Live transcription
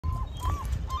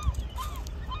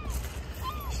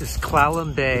This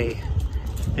Clallam Bay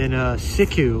in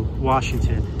Siku,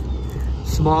 Washington.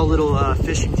 Small little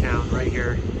fishing town right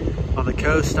here on the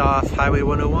coast off Highway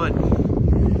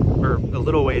 101, or a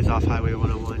little ways off Highway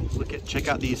 101. Check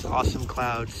out these awesome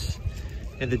clouds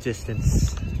in the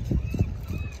distance.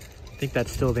 I think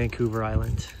that's still Vancouver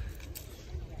Island.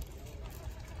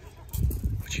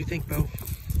 What you think, Bo?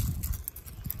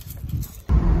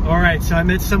 All right, so I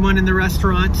met someone in the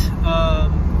restaurant,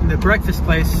 in the breakfast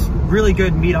place, really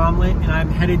good meat omelet, and I'm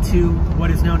headed to what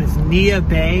is known as Neah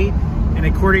Bay. And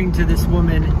according to this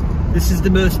woman, this is the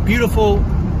most beautiful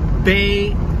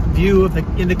bay view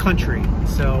in the country.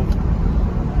 So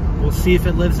we'll see if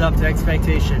it lives up to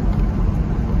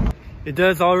expectation. It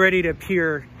does already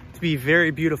appear to be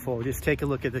very beautiful. Just take a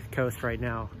look at the coast right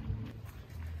now.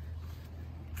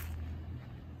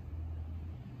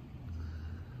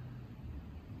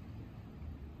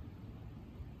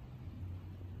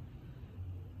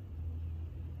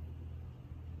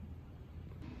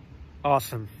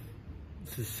 Awesome.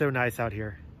 This is so nice out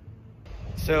here.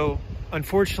 So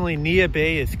unfortunately, Neah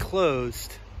Bay is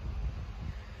closed.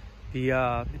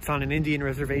 It's on an Indian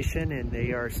reservation and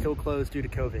they are still closed due to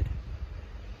COVID.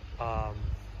 So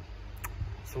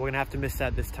we're gonna have to miss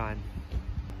that this time.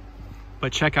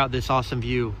 But check out this awesome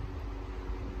view.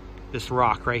 This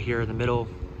rock right here in the middle,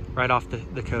 right off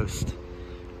the coast,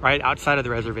 right outside of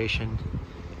the reservation.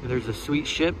 And there's a sweet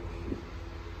ship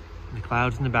and the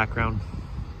clouds in the background.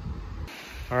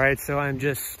 All right, so I'm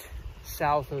just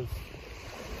south of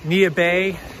Neah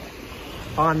Bay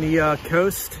on the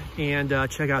coast, and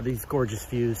check out these gorgeous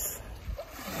views.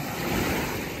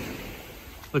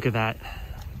 Look at that.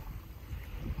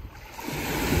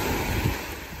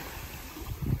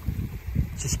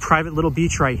 It's this private little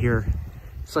beach right here.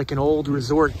 It's like an old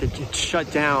resort that just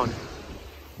shut down,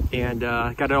 and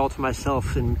got it all to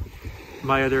myself and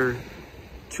my other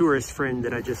tourist friend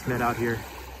that I just met out here.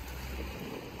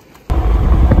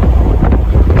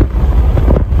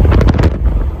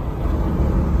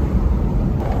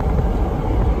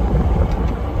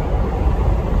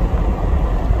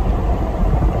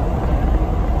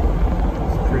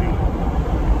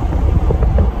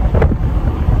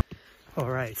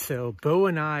 So Bo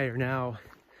and I are now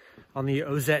on the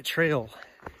Ozette Trail.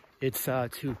 It's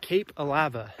to Cape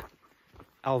Alava,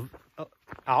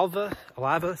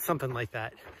 Alava, something like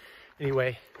that.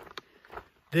 Anyway,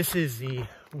 this is the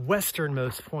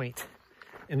westernmost point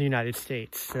in the United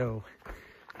States. So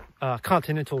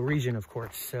continental region, of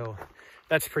course. So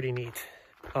that's pretty neat.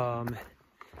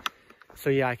 So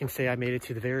yeah, I can say I made it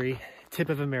to the very tip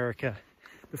of America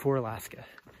before Alaska.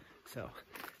 So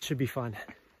it should be fun.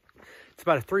 It's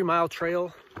about a 3-mile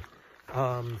trail,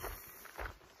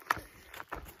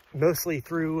 mostly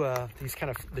through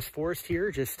this forest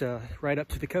here, just right up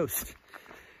to the coast.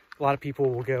 A lot of people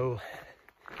will go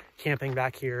camping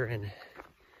back here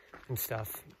and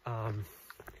stuff.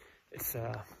 It's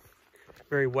a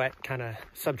very wet, kind of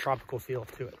subtropical feel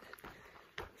to it.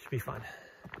 Should be fun.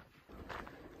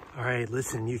 All right,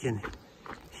 listen, you can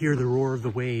hear the roar of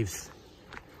the waves.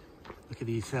 Look at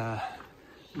these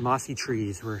mossy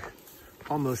trees. We're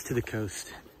almost to the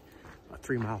coast. A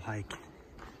 3-mile hike.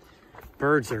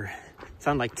 Birds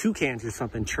sound like toucans or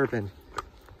something chirping.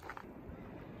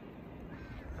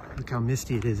 Look how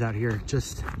misty it is out here,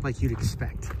 just like you'd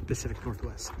expect, Pacific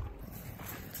Northwest.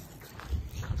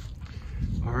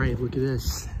 All right, look at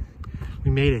this.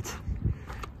 We made it.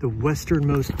 The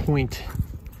westernmost point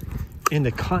in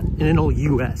the continental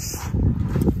US.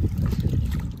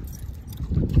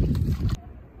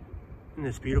 Isn't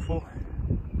this beautiful?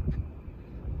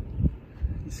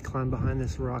 Just climb behind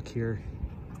this rock here.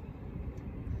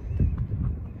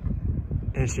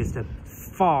 And it's just a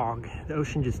fog. The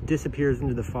ocean just disappears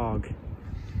into the fog.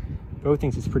 Bo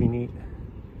thinks it's pretty neat.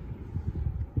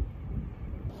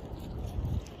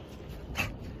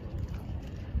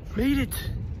 Made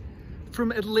it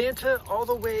from Atlanta all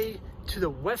the way to the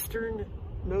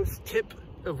westernmost tip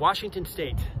of Washington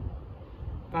State.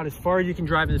 About as far as you can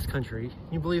drive in this country.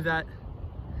 Can you believe that?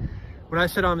 When I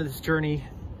set on this journey,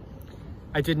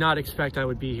 I did not expect I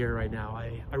would be here right now.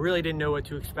 I really didn't know what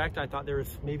to expect. I thought there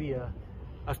was maybe a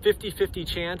 50-50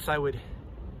 chance I would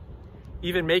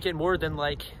even make it more than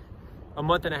like a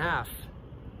month and a half.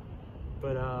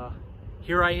 But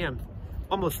here I am,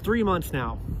 almost 3 months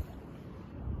now.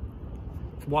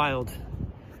 It's wild.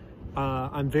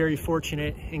 I'm very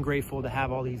fortunate and grateful to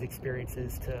have all these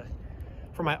experiences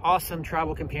for my awesome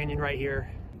travel companion right here.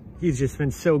 He's just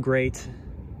been so great.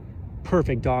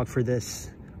 Perfect dog for this.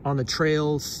 On the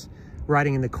trails,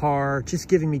 riding in the car, just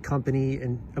giving me company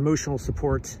and emotional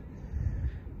support.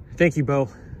 Thank you, Bo.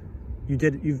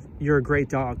 You're a great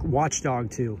dog, watchdog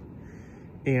too.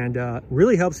 and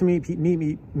really helps me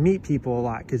meet people a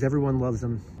lot because everyone loves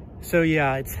them. So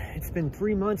yeah, it's been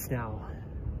 3 months now,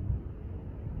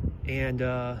 and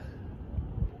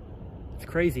it's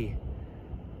crazy.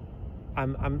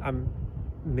 I'm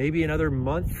maybe another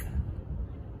month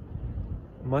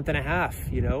and a half,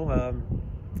 you know.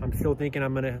 I'm still thinking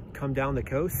I'm gonna come down the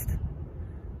coast,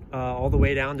 all the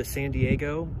way down to San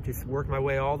Diego, just work my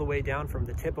way all the way down from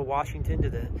the tip of Washington to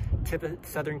the tip of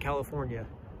Southern California,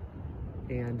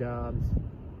 and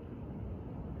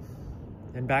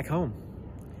back home,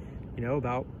 you know,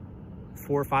 about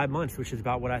 4 or 5 months, which is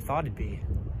about what I thought it'd be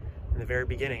in the very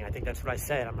beginning. I think that's what I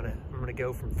said. I'm gonna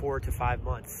go from 4 to 5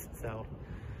 months. So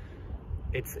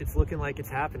it's looking like it's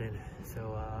happening.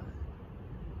 So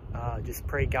just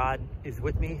pray God is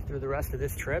with me through the rest of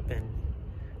this trip and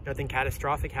nothing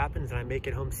catastrophic happens and I make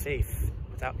it home safe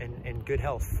without in good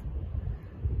health.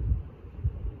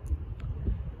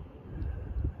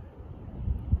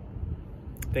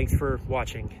 Thanks for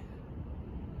watching.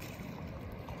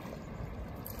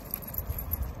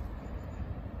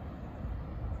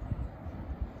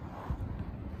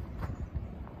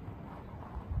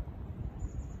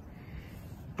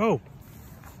 Oh,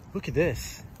 look at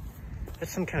this.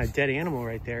 That's some kind of dead animal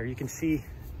right there. You can see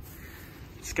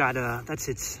it's got that's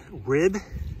its rib.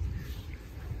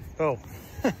 Oh,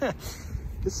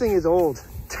 this thing is old.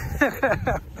 Does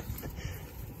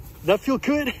that feel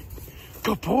good?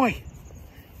 Good boy.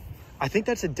 I think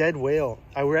that's a dead whale.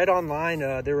 I read online,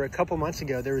 there were a couple months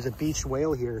ago, there was a beached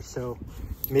whale here. So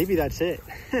maybe that's it.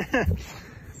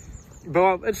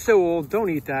 But it's so old, don't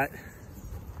eat that.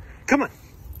 Come on.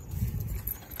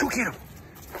 Go get him.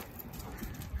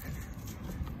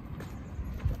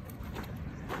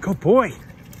 Good boy.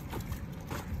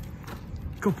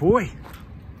 Good boy.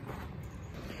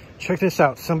 Check this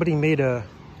out. Somebody made a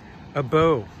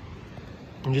bow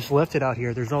and just left it out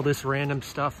here. There's all this random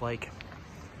stuff like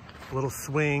a little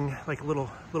swing, like a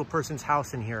little person's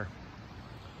house in here.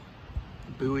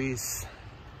 Buoys.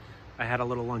 I had a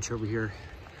little lunch over here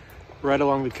right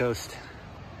along the coast.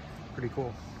 Pretty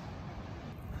cool.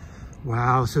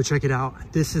 Wow, so check it out.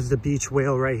 This is the beach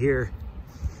whale right here.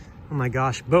 Oh my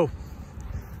gosh, Bo.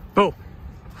 Bo,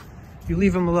 you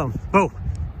leave him alone. Bo.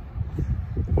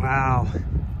 Wow.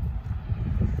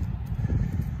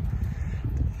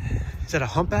 Is that a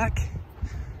humpback?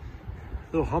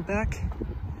 Little humpback?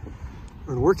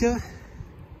 Or an orca?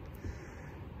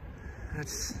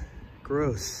 That's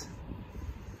gross.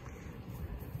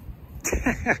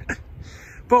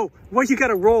 Bo, why you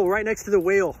gotta roll right next to the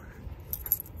whale?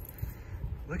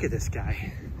 Look at this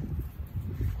guy.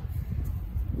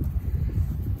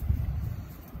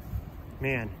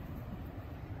 Man.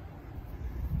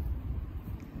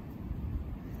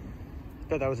 I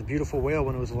thought that was a beautiful whale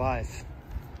when it was alive.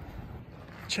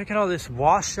 Check out all this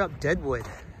washed up deadwood.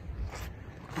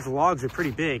 These logs are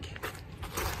pretty big.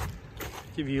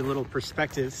 Give you a little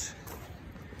perspective.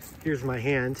 Here's my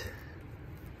hand.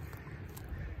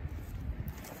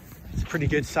 It's a pretty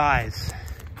good size.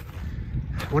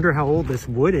 I wonder how old this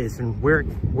wood is and where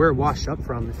it washed up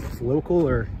from. Is this local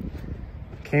or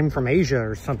came from Asia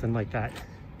or something like that?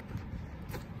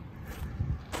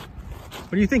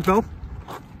 What do you think, Bo?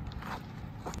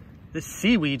 This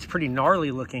seaweed's pretty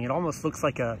gnarly looking. It almost looks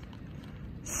like a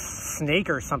snake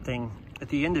or something at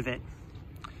the end of it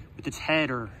with its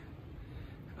head, or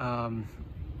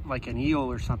like an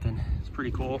eel or something. It's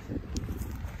pretty cool.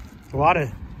 A lot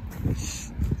of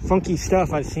funky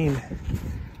stuff I've seen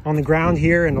on the ground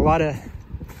here, and a lot of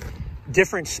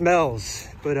different smells,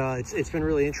 but it's been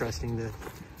really interesting. A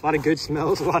lot of good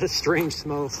smells, a lot of strange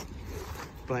smells,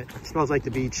 but it smells like the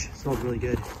beach. It smells really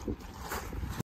good.